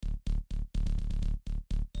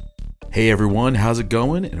Hey everyone, how's it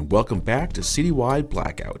going? And welcome back to Citywide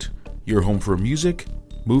Blackout. Your home for music,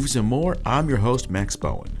 movies, and more. I'm your host, Max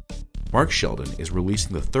Bowen. Mark Sheldon is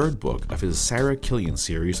releasing the third book of his Sarah Killian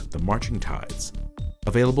series, The Marching Tides.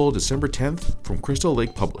 Available December 10th from Crystal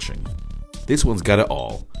Lake Publishing. This one's got it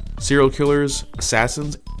all. Serial killers,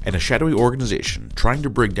 assassins, and a shadowy organization trying to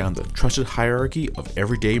bring down the trusted hierarchy of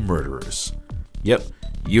everyday murderers. Yep,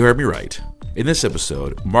 you heard me right. In this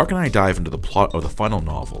episode, Mark and I dive into the plot of the final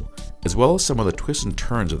novel, as well as some of the twists and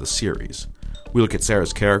turns of the series. We look at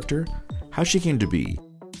Sarah's character, how she came to be,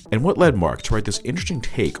 and what led Mark to write this interesting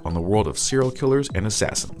take on the world of serial killers and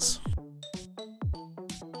assassins.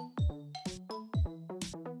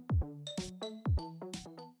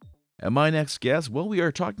 And my next guest, well, we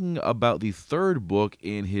are talking about the third book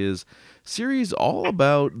in his series all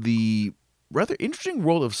about the rather interesting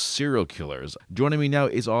world of serial killers. Joining me now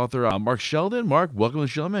is author Mark Sheldon. Mark, welcome to the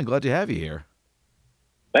show, man. Glad to have you here.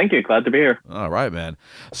 Thank you. Glad to be here. All right, man.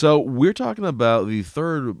 So we're talking about the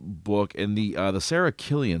third book in the Sarah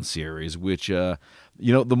Killian series, which, the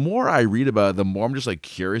more I read about it, the more I'm just like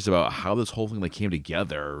curious about how this whole thing like came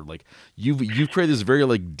together. Like you've created this very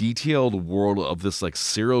like detailed world of this like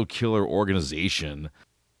serial killer organization.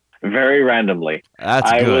 Very randomly.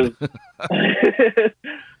 That's good.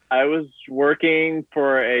 I was working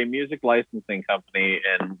for a music licensing company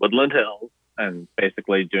in Woodland Hills and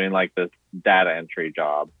basically doing like this data entry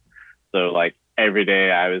job. So like every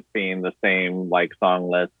day I was seeing the same like song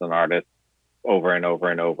lists and artists over and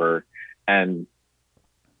over and over. And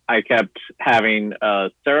I kept having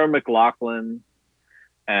Sarah McLachlan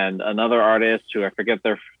and another artist who I forget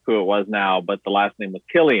who it was now, but the last name was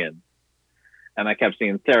Killian. And I kept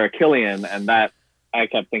seeing Sarah Killian, and that I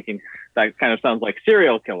kept thinking that kind of sounds like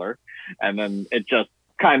serial killer. And then it just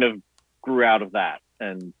kind of grew out of that.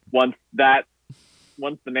 And once the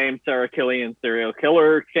name Sarah Killian serial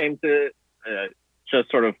killer came to, just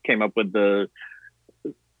sort of came up with the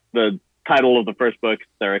title of the first book,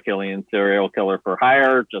 Sarah Killian serial killer for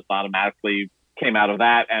hire, just automatically came out of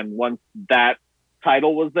that. And once that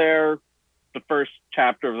title was there, the first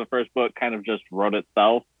chapter of the first book kind of just wrote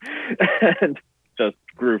itself and just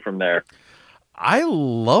grew from there. I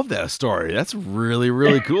love that story. That's really,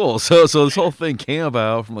 really cool. So this whole thing came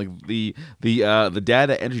about from like the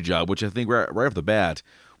data entry job, which I think right off the bat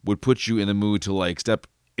would put you in the mood to like step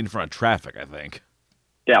in front of traffic, I think.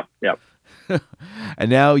 Yep. And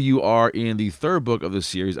now you are in the third book of the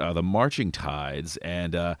series, The Marching Tides,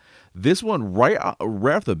 and this one right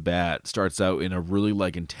off the bat starts out in a really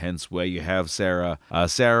like intense way. You have Sarah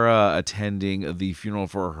attending the funeral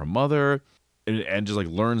for her mother, and just like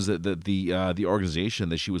learns that the organization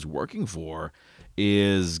that she was working for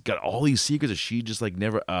is got all these secrets that she just like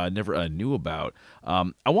never knew about.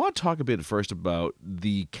 I want to talk a bit first about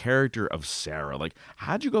the character of Sarah. Like,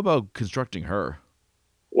 how'd you go about constructing her?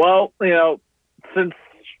 Well, since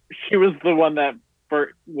she was the one that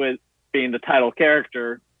was being the title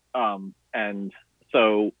character, and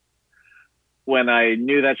so when I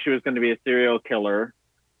knew that she was going to be a serial killer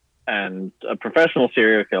and a professional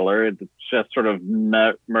serial killer, it just sort of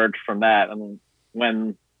merged from that. And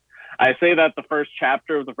when I say that the first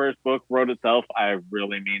chapter of the first book wrote itself, I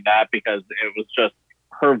really mean that, because it was just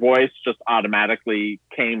her voice just automatically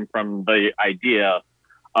came from the idea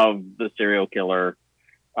of the serial killer,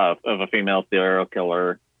 of a female serial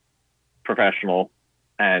killer professional,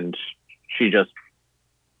 and she just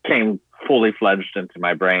came fully fledged into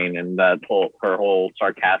my brain, and her whole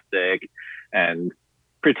sarcastic and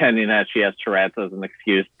pretending that she has Tourette's as an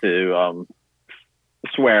excuse to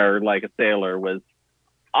swear like a sailor was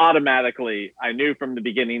automatically, I knew from the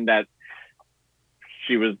beginning that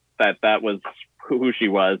that was who she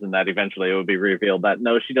was, and that eventually it would be revealed that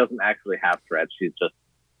no, she doesn't actually have Tourette's. She's just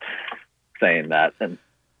saying that. And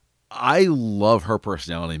I love her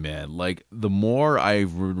personality, man. Like, the more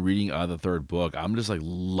I've been reading the third book, I'm just like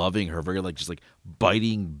loving her very like just like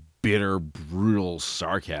biting, bitter, brutal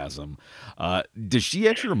sarcasm. Does she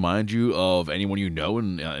actually remind you of anyone you know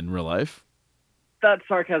in real life? That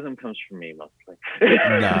sarcasm comes from me mostly.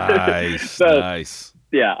 Nice, nice.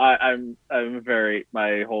 Yeah, I'm very,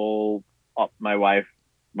 my wife,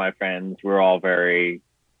 my friends, we're all very,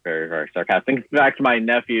 very, very sarcastic. In fact, my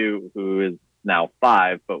nephew, who is now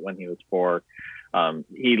 5, but when he was 4,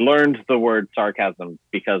 he learned the word sarcasm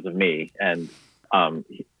because of me, and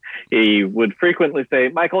he would frequently say,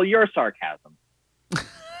 "Michael, you're sarcasm."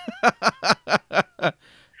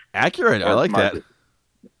 Accurate. I like that.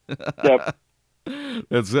 Yep.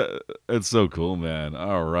 It's so cool, man.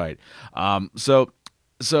 All right. So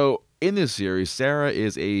in this series, Sarah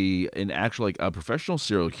is an actual like a professional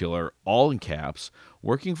serial killer, all in caps,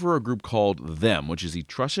 working for a group called Them, which is the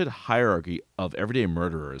trusted hierarchy of everyday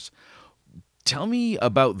murderers. Tell me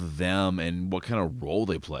about them and what kind of role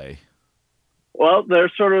they play. Well,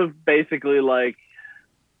 they're sort of basically like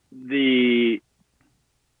the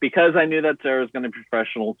because I knew that Sarah was going to be a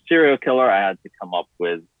professional serial killer, I had to come up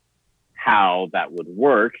with how that would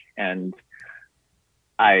work. And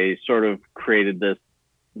I sort of created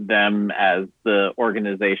them as the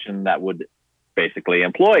organization that would basically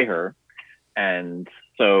employ her. And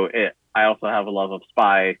so I also have a love of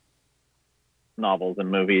spy novels and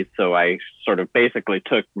movies. So I sort of basically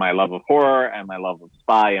took my love of horror and my love of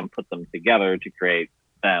spy and put them together to create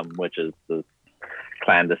Them, which is this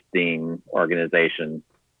clandestine organization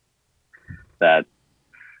that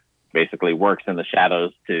basically works in the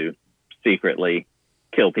shadows to secretly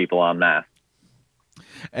kill people en masse.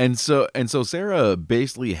 And so Sarah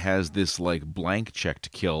basically has this like blank check to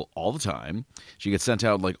kill all the time. She gets sent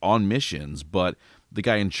out like on missions, but the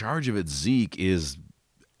guy in charge of it, Zeke, is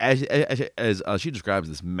as she describes,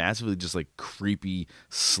 this massively just like creepy,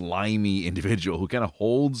 slimy individual who kind of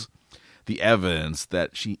holds the evidence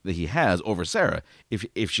that he has over Sarah.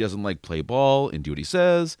 If she doesn't like play ball and do what he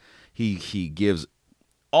says, he gives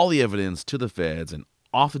all the evidence to the feds, and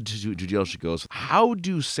off to jail she goes. How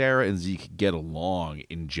do Sarah and Zeke get along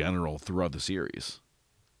in general throughout the series?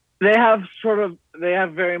 They have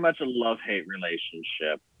very much a love-hate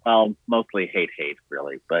relationship. Well, mostly hate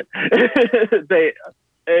really, but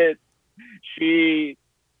she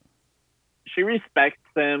respects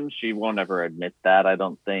him. She won't ever admit that, I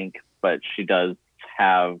don't think, but she does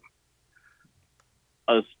have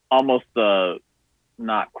almost a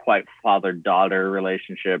not quite father-daughter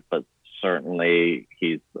relationship, but certainly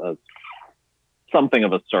he's something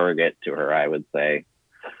of a surrogate to her, I would say,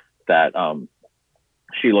 that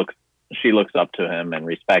she looks up to him and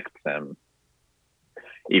respects him,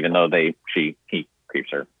 even though he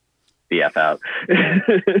creeps her the F out.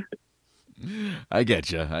 I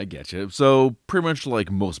get you. So pretty much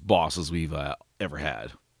like most bosses we've ever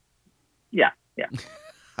had. Yeah.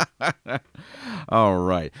 All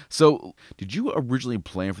right. So did you originally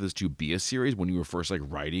plan for this to be a series when you were first like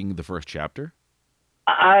writing the first chapter?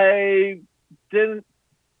 I didn't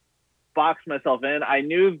box myself in. I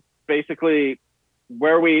knew basically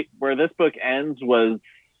where this book ends was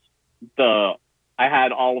I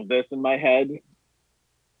had all of this in my head.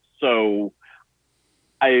 So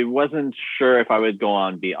I wasn't sure if I would go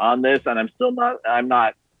on beyond this, and I'm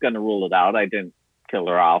not going to rule it out. I didn't kill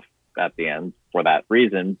her off at the end for that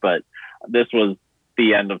reason, but this was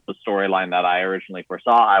the end of the storyline that I originally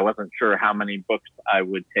foresaw. I wasn't sure how many books I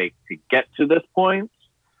would take to get to this point.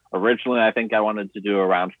 Originally, I think I wanted to do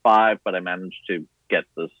around 5, but I managed to get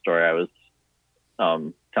the story I was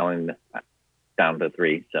telling down to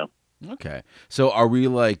 3. So. Okay. So are we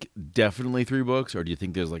like definitely 3 books, or do you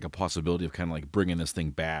think there's like a possibility of kind of like bringing this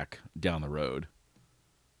thing back down the road?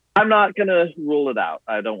 I'm not going to rule it out.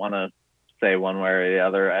 I don't want to say one way or the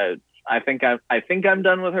other. I think I'm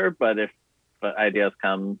done with her, but if ideas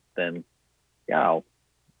come, then yeah, I'll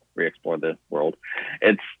re-explore the world.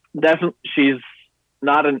 It's definitely, she's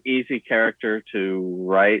not an easy character to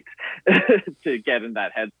write, to get in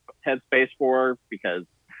that headspace for, because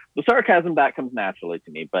the sarcasm, that comes naturally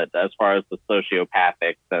to me. But as far as the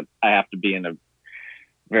sociopathic, that I have to be in a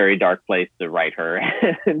very dark place to write her.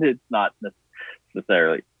 And it's not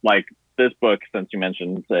necessarily like this book, since you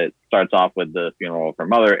mentioned it starts off with the funeral of her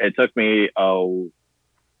mother. It took me a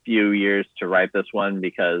few years to write this one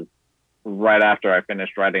because right after I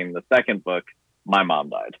finished writing the second book, my mom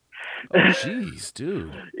died. Oh, jeez,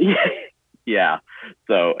 dude. Yeah.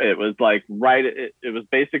 So it was like, it was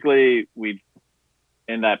basically,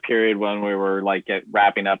 in that period when we were like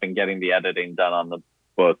wrapping up and getting the editing done on the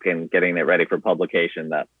book and getting it ready for publication,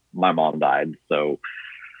 that my mom died. So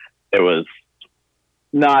it was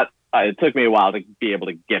not, it took me a while to be able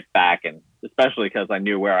to get back, and especially because I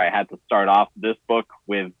knew where I had to start off this book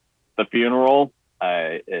with the funeral.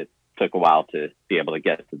 It took a while to be able to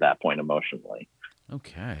get to that point emotionally.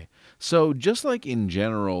 Okay. So just like in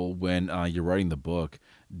general, when you're writing the book,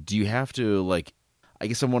 do you have to like, I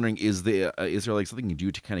guess I'm wondering, is there like something you do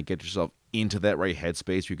to kind of get yourself into that right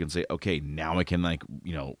headspace where you can say, okay, now I can like,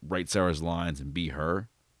 write Sarah's lines and be her?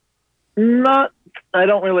 I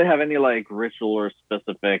don't really have any like ritual or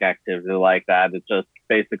specific activity like that. It's just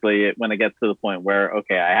basically when it gets to the point where,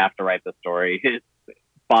 okay, I have to write the story, it's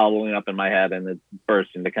bottling up in my head and it's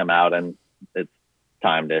bursting to come out, and it's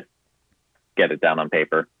time to get it down on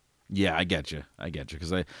paper. Yeah, I get you.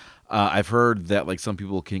 Because I've heard that like some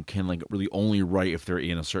people can like really only write if they're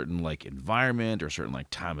in a certain like environment or a certain like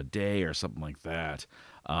time of day or something like that.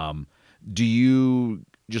 Do you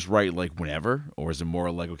just write like whenever, or is it more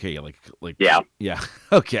like okay, Yeah. yeah,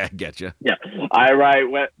 okay, I get you. Yeah, I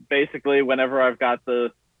write basically whenever I've got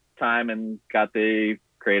the time and got the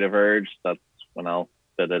creative urge. That's when I'll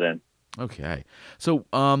fit it in. Okay, so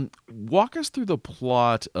walk us through the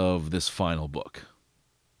plot of this final book.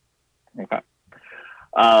 Okay.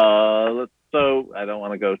 So I don't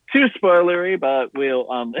want to go too spoilery, but we'll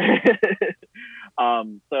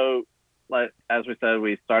so like as we said,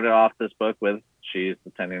 we started off this book with she's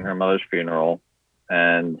attending her mother's funeral,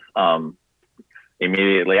 and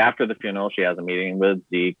immediately after the funeral, she has a meeting with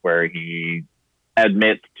Zeke where he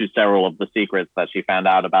admits to several of the secrets that she found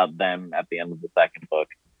out about them at the end of the second book,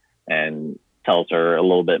 and tells her a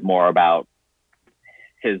little bit more about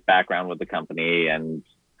his background with the company, and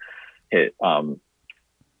it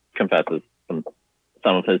confesses some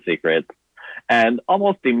of his secrets. And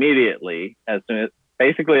almost immediately, as soon as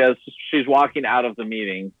she's walking out of the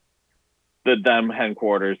meeting, the Dem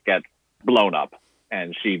headquarters gets blown up,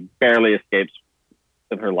 and she barely escapes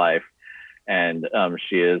with her life. And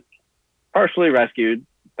she is partially rescued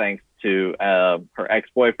thanks to her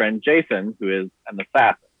ex-boyfriend Jason, who is an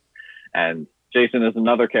assassin. And Jason is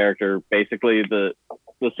another character. Basically, the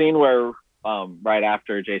scene where right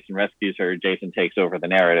after Jason rescues her, Jason takes over the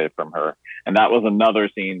narrative from her, and that was another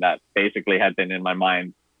scene that basically had been in my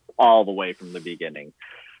mind all the way from the beginning.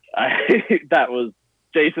 That was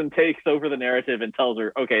Jason takes over the narrative and tells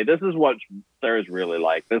her, okay, this is what Sarah's really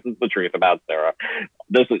like. This is the truth about Sarah.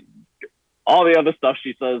 This is all the other stuff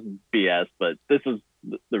she says is BS, but this is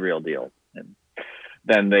the real deal. And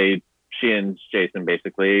then she and Jason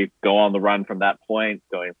basically go on the run from that point,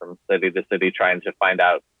 going from city to city, trying to find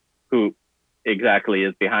out who exactly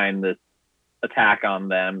is behind this attack on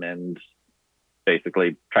them, and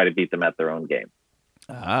basically try to beat them at their own game.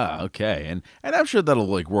 Ah, okay, and I'm sure that'll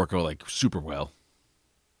like work out like super well.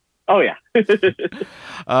 Oh yeah.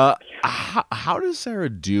 How does Sarah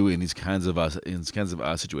do in these kinds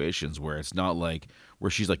of situations where it's not like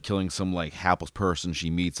where she's like killing some like hapless person she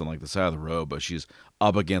meets on like the side of the road, but she's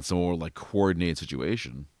up against a more like coordinated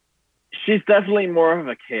situation? She's definitely more of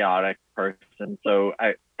a chaotic person, so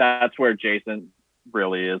that's where Jason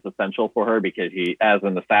really is essential for her, because he, as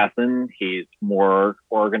an assassin, he's more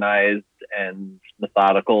organized and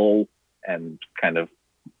methodical and kind of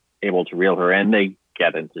able to reel her in. They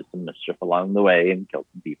get into some mischief along the way and kill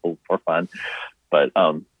some people for fun, but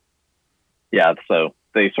yeah, so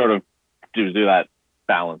they sort of do that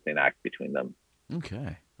balancing act between them.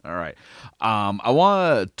 Okay. All right. I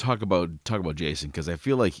want to talk about Jason because I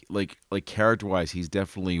feel like character wise, he's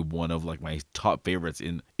definitely one of like my top favorites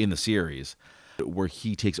in the series, where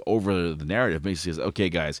he takes over the narrative. Basically, says, "Okay,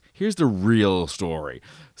 guys, here's the real story.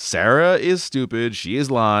 Sarah is stupid. She is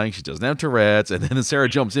lying. She doesn't have Tourette's." And then Sarah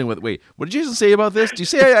jumps in with, "Wait, what did Jason say about this? Do you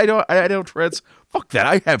say I don't have Tourette's? Fuck that.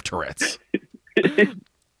 I have Tourette's."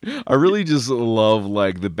 I really just love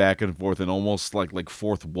like the back and forth and almost like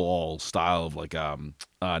fourth wall style of like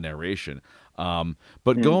narration.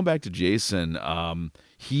 But going back to Jason,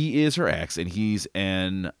 he is her ex and he's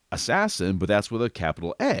an assassin, but that's with a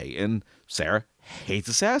capital A. And Sarah hates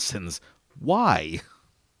assassins. Why?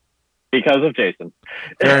 Because of Jason.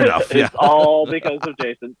 Fair enough. Yeah. It's all because of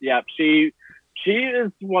Jason. Yeah, she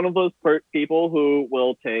is one of those people who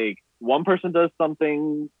will take one person does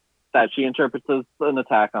something that she interprets as an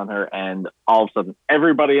attack on her, and all of a sudden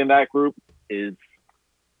everybody in that group is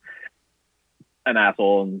an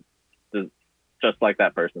asshole and just like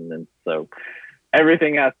that person. And so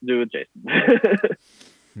everything has to do with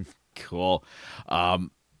Jason. Cool.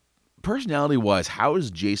 Personality wise, how is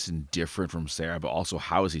Jason different from Sarah, but also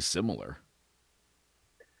how is he similar?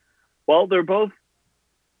 Well, they're both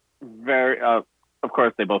very, of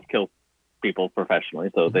course, they both kill people professionally,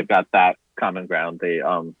 so they've got that common ground. They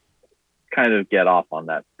kind of get off on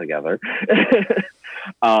that together.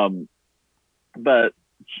 But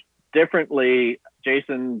differently,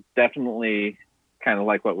 Jason definitely, kind of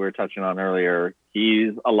like what we were touching on earlier,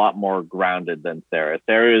 he's a lot more grounded than Sarah.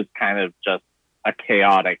 Sarah is kind of just a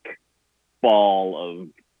chaotic ball of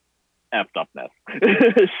effed upness.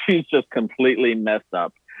 She's just completely messed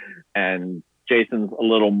up. And Jason's a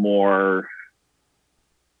little more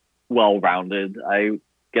well-rounded, I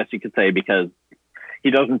guess you could say, because he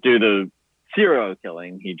doesn't do the serial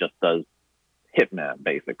killing. He just does hitman,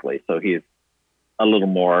 basically. So he's a little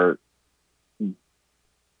more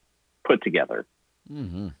put together.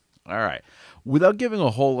 Mm-hmm. All right. Without giving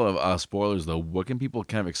a whole lot of spoilers, though, what can people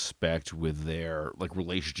kind of expect with their like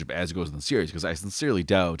relationship as it goes in the series? Because I sincerely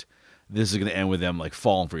doubt this is going to end with them like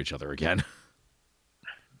falling for each other again.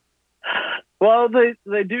 Well,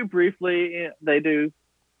 they do briefly. They do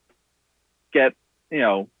get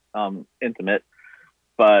intimate,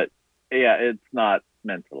 but yeah, it's not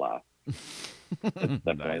meant to last. It's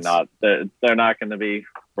definitely Nice. not. They're not going to be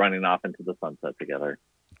running off into the sunset together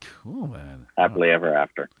Cool, man. happily ever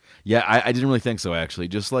after. Yeah, I didn't really think so actually.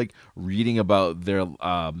 Just like reading about their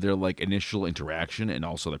like initial interaction and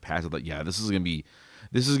also their past. Like, yeah, this is gonna be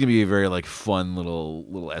a very like fun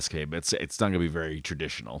little escape. It's not gonna be very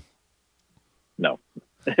traditional. No.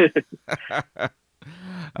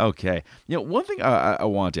 Okay. One thing I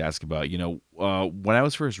wanted to ask about, when I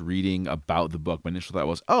was first reading about the book, my initial thought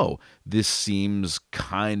was, oh, this seems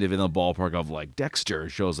kind of in the ballpark of like Dexter,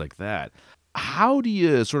 shows like that. How do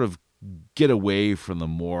you sort of get away from the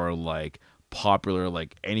more like popular,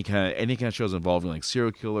 like any kind of shows involving like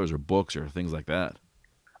serial killers or books or things like that?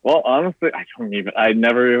 Well, honestly, I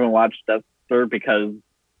never even watched Dexter because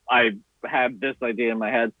I had this idea in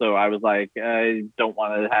my head. So I was like, I don't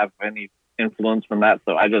want to have any influence from that.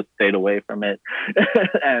 So I just stayed away from it.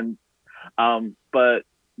 And, but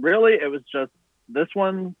really it was just, this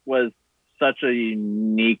one was such a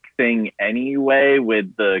unique thing anyway,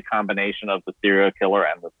 with the combination of the serial killer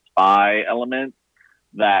and the spy element,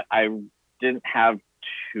 that I didn't have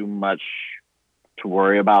too much to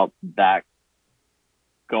worry about that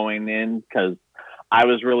going in, because I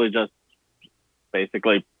was really just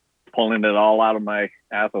basically pulling it all out of my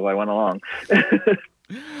ass as I went along.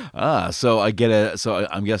 So I get it. So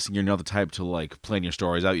I'm guessing you're not the type to like plan your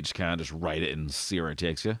stories out. You just kind of just write it and see where it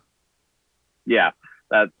takes you. Yeah,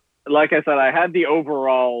 that, like I said, I had the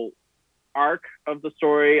overall arc of the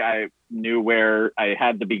story. I knew where I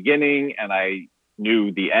had the beginning and I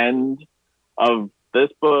knew the end of this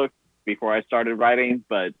book before I started writing,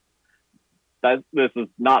 but this is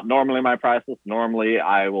not normally my process. Normally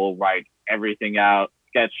I will write everything out,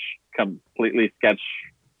 completely sketch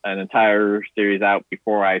an entire series out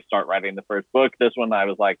before I start writing the first book. This one I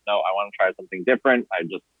was like, no, I want to try something different. I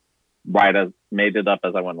just made it up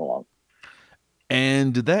as I went along.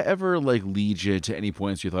 And did that ever like lead you to any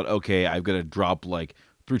points you thought, okay, I've got to drop like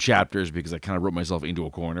 3 chapters because I kind of wrote myself into a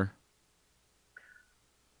corner?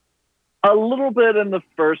 A little bit in the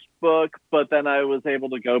first book, but then I was able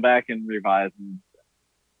to go back and revise and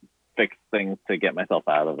fix things to get myself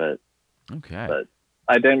out of it. Okay. But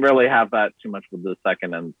I didn't really have that too much with the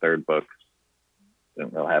second and third books.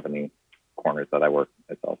 Didn't really have any corners that I worked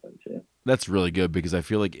myself into. That's really good because I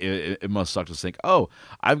feel like it must suck to think, oh,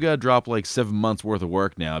 I've got to drop like 7 months worth of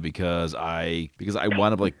work now because I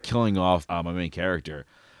wound up like killing off my main character.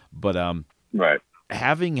 But Right.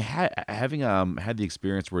 having had the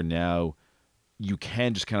experience where now you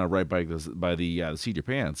can just kind of write by the seat of your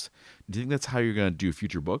pants. Do you think that's how you're going to do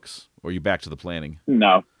future books, or are you back to the planning?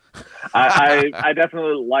 No, I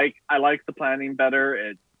definitely like the planning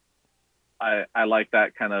better. I like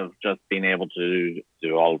that kind of just being able to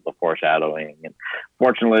do all of the foreshadowing. And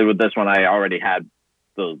fortunately, with this one, I already had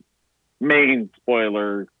the main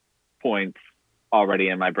spoiler points already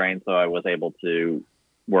in my brain, so I was able to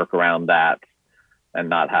work around that and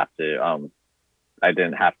not have to. I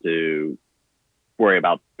didn't have to worry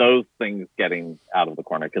about those things getting out of the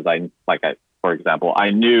corner, because for example, I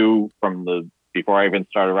knew before I even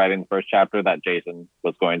started writing the first chapter that Jason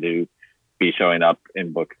was going to be showing up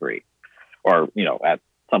in book 3. Or, at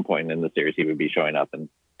some point in the series, he would be showing up and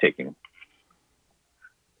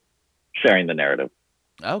sharing the narrative.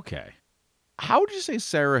 Okay. How would you say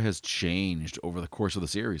Sarah has changed over the course of the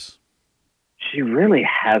series? She really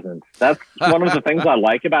hasn't. That's one of the things I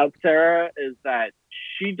like about Sarah, is that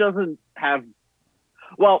she doesn't have,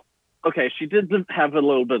 she did have a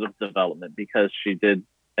little bit of development, because she did,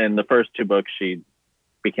 in the first 2 books, she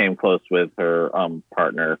became close with her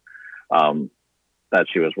partner that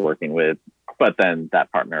she was working with. But then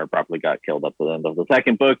that partner abruptly got killed at the end of the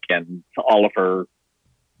second book, and all of her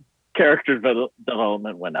character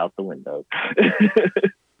development went out the window.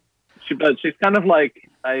 She's kind of like,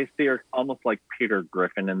 I see her almost like Peter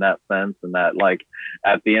Griffin in that sense, and that like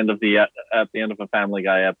at the end of a Family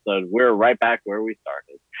Guy episode, we're right back where we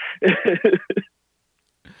started.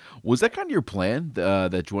 Was that kind of your plan,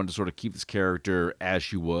 that you wanted to sort of keep this character as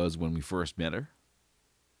she was when we first met her?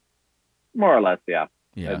 More or less, yeah.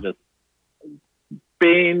 Yeah. Just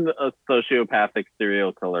being a sociopathic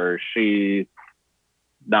serial killer, she's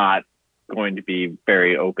not going to be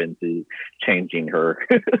very open to changing her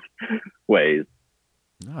ways.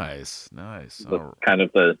 Nice. That's kind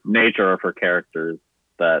of the nature of her characters,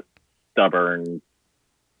 that stubborn,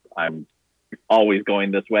 I'm always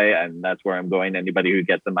going this way, and that's where I'm going. Anybody who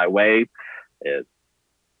gets in my way,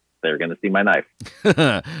 they're going to see my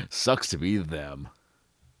knife. Sucks to be them.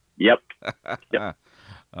 Yep.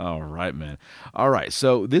 All right, man. All right.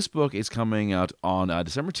 So this book is coming out on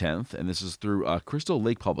December 10th, and this is through Crystal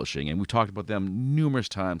Lake Publishing. And we've talked about them numerous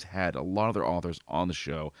times, had a lot of their authors on the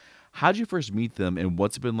show. How did you first meet them, and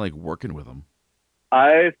what's it been like working with them?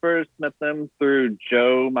 I first met them through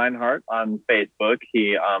Joe Meinhardt on Facebook.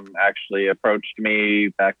 He actually approached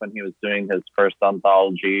me back when he was doing his first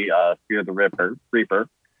anthology, Fear the Reaper.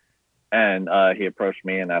 And he approached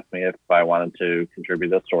me and asked me if I wanted to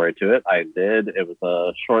contribute a story to it. I did. It was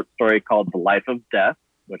a short story called The Life of Death,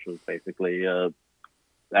 which was basically, as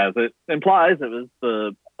it implies, it was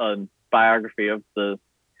the biography of the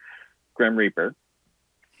Grim Reaper,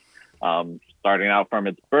 starting out from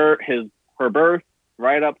her birth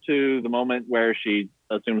right up to the moment where she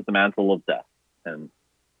assumes the mantle of death. And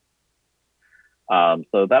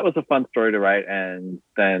so that was a fun story to write. And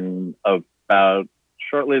then about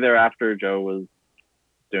shortly thereafter, Joe was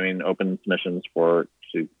doing open submissions to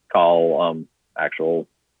call actual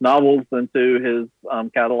novels into his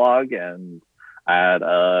catalog, and I had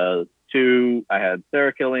two. I had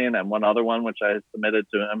Sarah Killian and one other one which I submitted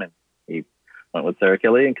to him, and he went with Sarah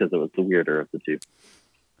Killian because it was the weirder of the two.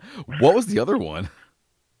 What was the other one?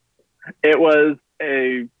 It was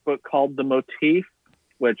a book called The Motif,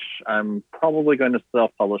 which I'm probably going to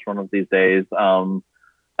self-publish one of these days.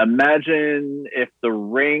 Imagine if The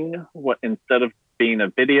Ring, instead of being a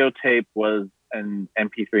videotape, was an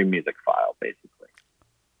MP3 music file, basically.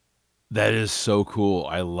 That is so cool.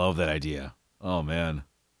 I love that idea. Oh, man.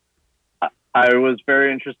 I was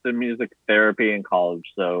very interested in music therapy in college,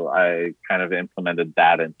 so I kind of implemented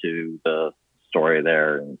that into the story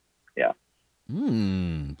there. And yeah.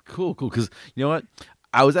 Cool. Because you know what?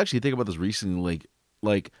 I was actually thinking about this recently.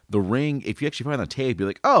 Like The Ring, if you actually find the tape, you're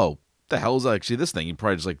like, oh, the hell is actually this thing? You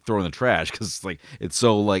probably just like throw it in the trash because it's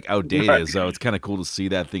so like outdated. Right. So it's kind of cool to see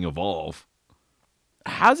that thing evolve.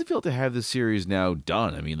 How does it feel to have this series now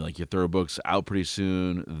done? I mean, like your throw books out pretty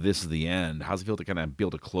soon. This is the end. How's it feel to kind of be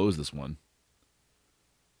able to close this one?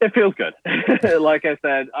 It feels good. Like I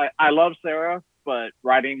said, I love Sarah, but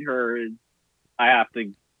writing her, I have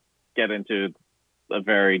to get into a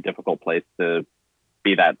very difficult place to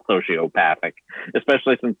be that sociopathic,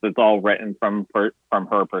 especially since it's all written from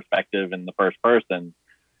her perspective in the first person.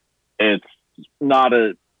 It's not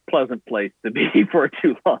a pleasant place to be for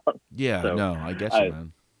too long. Yeah, so, no, I get you,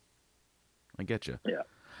 man. I get you.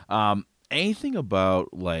 Yeah. Anything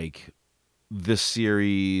about like this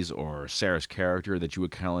series or Sarah's character that you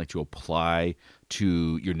would kind of like to apply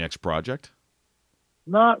to your next project?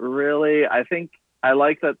 Not really. I think I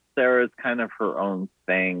like that Sarah's kind of her own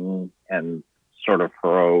thing and sort of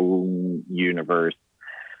her own universe.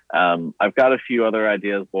 I've got a few other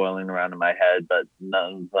ideas boiling around in my head, but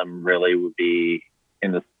none of them really would be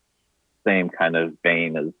in the same kind of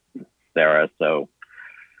vein as Sarah. So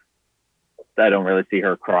I don't really see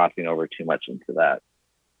her crossing over too much into that.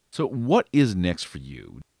 So what is next for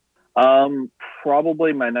you?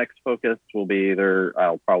 Probably my next focus will be either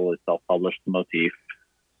I'll probably self-publish The Motif,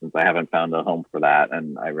 since I haven't found a home for that,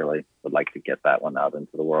 and I really would like to get that one out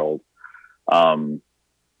into the world.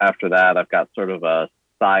 After that, I've got sort of a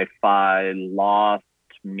sci-fi Lost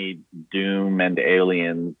meets Doom and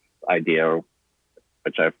Aliens idea,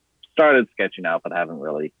 which I've started sketching out, but haven't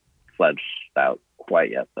really fledged out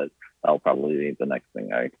quite yet. But that'll probably be the next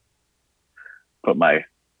thing I put my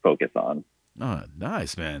focus on. Oh,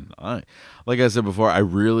 nice, man. Like I said before, I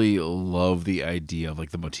really love the idea of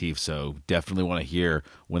like The Motif, so definitely want to hear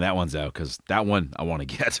when that one's out, because that one I want to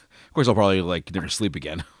get. Of course, I'll probably like never sleep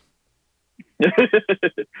again.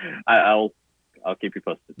 I'll keep you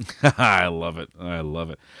posted. I love it.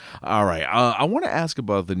 All right, I want to ask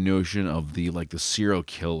about the notion of the serial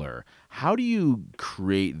killer. How do you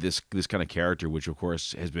create this kind of character, which of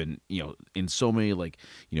course has been in so many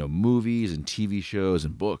movies and TV shows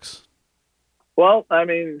and books? Well, I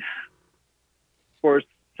mean, for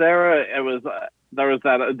Sarah, it was there was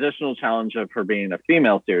that additional challenge of her being a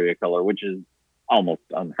female serial killer, which is almost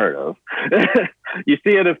unheard of. You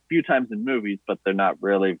see it a few times in movies, but they're not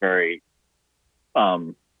really very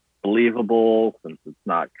believable, since it's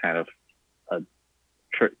not kind of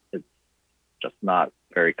it's just not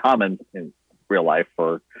very common in real life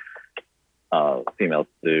for females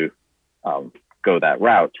to go that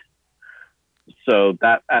route. So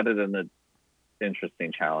that added an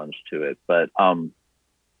interesting challenge to it. But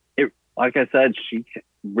like I said, she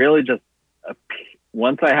really just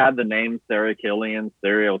once I had the name Sarah Killian,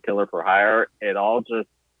 serial killer for hire, it all just,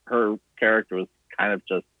 her character was kind of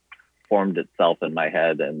just formed itself in my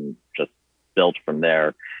head and just built from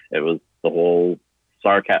there. It was the whole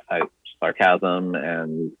sarcasm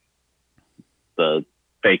and the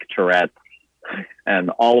fake Tourette's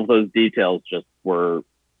and all of those details just were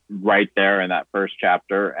right there in that first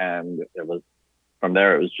chapter, and it was from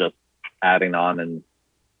there. It was just adding on and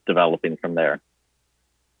developing from there.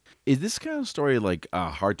 Is this kind of story like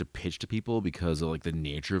hard to pitch to people because of like the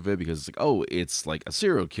nature of it? Because it's like, oh, it's like a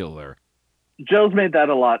serial killer. Joe's made that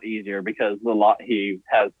a lot easier because he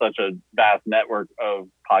has such a vast network of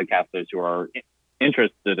podcasters who are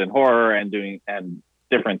interested in horror and doing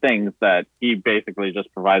different things that he basically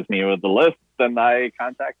just provides me with the list, and I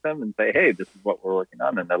contact them and say, hey, this is what we're working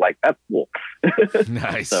on, and they're like, that's cool.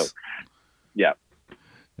 Nice. So, yeah.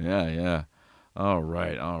 All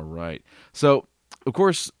right. So, of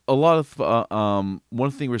course, a lot of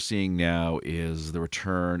one thing we're seeing now is the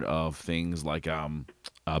return of things like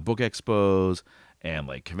book expos and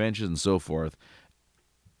like conventions and so forth.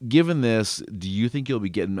 Given this, do you think you'll be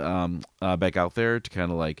getting back out there to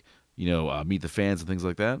kind of like, meet the fans and things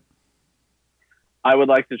like that? I would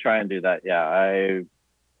like to try and do that. Yeah,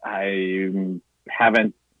 I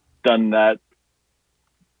haven't done that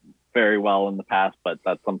very well in the past, but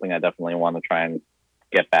that's something I definitely want to try and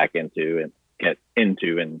get back into and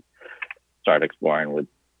start exploring with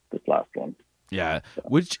this last one. Yeah, so,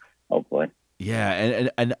 which hopefully. Yeah,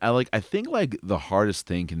 and I think like the hardest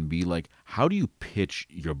thing can be like, how do you pitch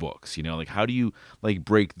your books? Like how do you like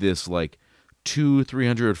break this like 200,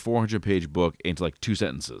 300, 400 page book into like 2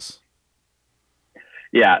 sentences?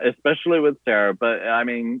 Yeah, especially with Sarah. But I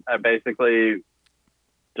mean, I basically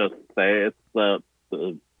just say it's the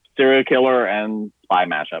serial killer and spy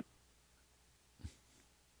mashup.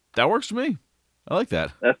 That works for me. I like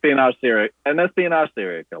that. Espionage serial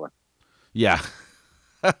killer. Yeah.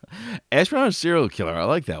 Espionage serial killer. I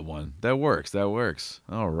like that one. That works.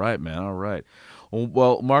 All right, man. All right.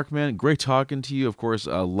 Well, Mark, man, great talking to you. Of course,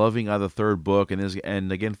 loving the third book,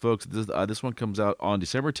 and again, folks, this one comes out on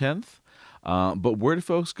December 10th. But where do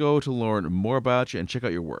folks go to learn more about you and check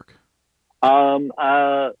out your work?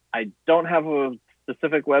 I don't have a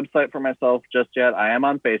specific website for myself just yet. I am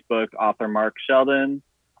on Facebook, author Mark Sheldon,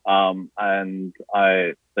 and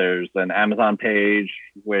there's an Amazon page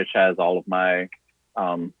which has all of my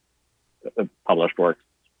published works.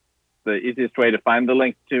 The easiest way to find the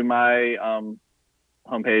link to my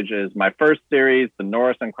homepage is my first series, The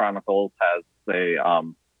Norrisan Chronicles, has a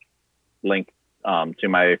link to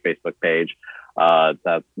my Facebook page.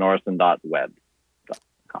 That's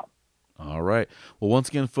norrisan.web.com. All right. Well, once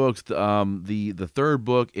again, folks, the third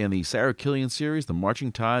book in the Sarah Killian series, The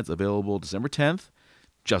Marching Tides, available December 10th,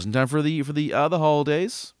 just in time for the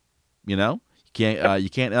holidays. You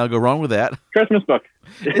can't go wrong with that. Christmas book.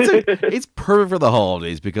 It's perfect for the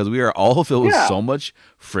holidays because we are all filled with so much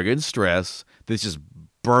friggin' stress. This just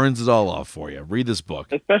burns it all off for you. Read this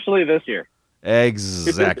book, especially this year.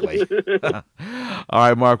 Exactly. All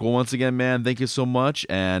right, Mark. Well, once again, man, thank you so much,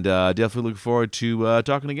 and definitely look forward to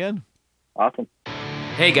talking again. Awesome.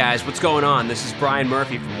 Hey guys, what's going on? This is Brian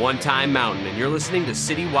Murphy from One Time Mountain, and you're listening to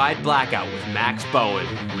Citywide Blackout with Max Bowen.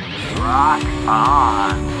 Rock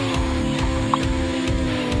on.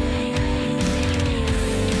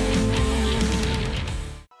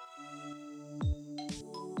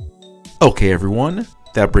 Okay, everyone,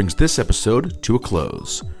 that brings this episode to a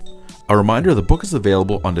close. A reminder, the book is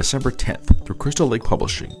available on December 10th through Crystal Lake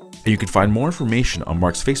Publishing, and you can find more information on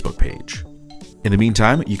Mark's Facebook page. In the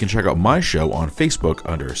meantime, you can check out my show on Facebook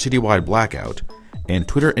under Citywide Blackout, and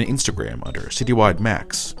Twitter and Instagram under Citywide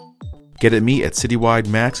Max. Get at me at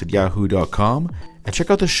citywidemax@yahoo.com, and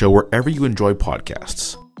check out the show wherever you enjoy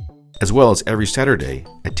podcasts, as well as every Saturday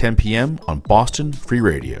at 10 p.m. on Boston Free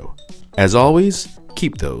Radio. As always,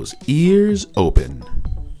 keep those ears open.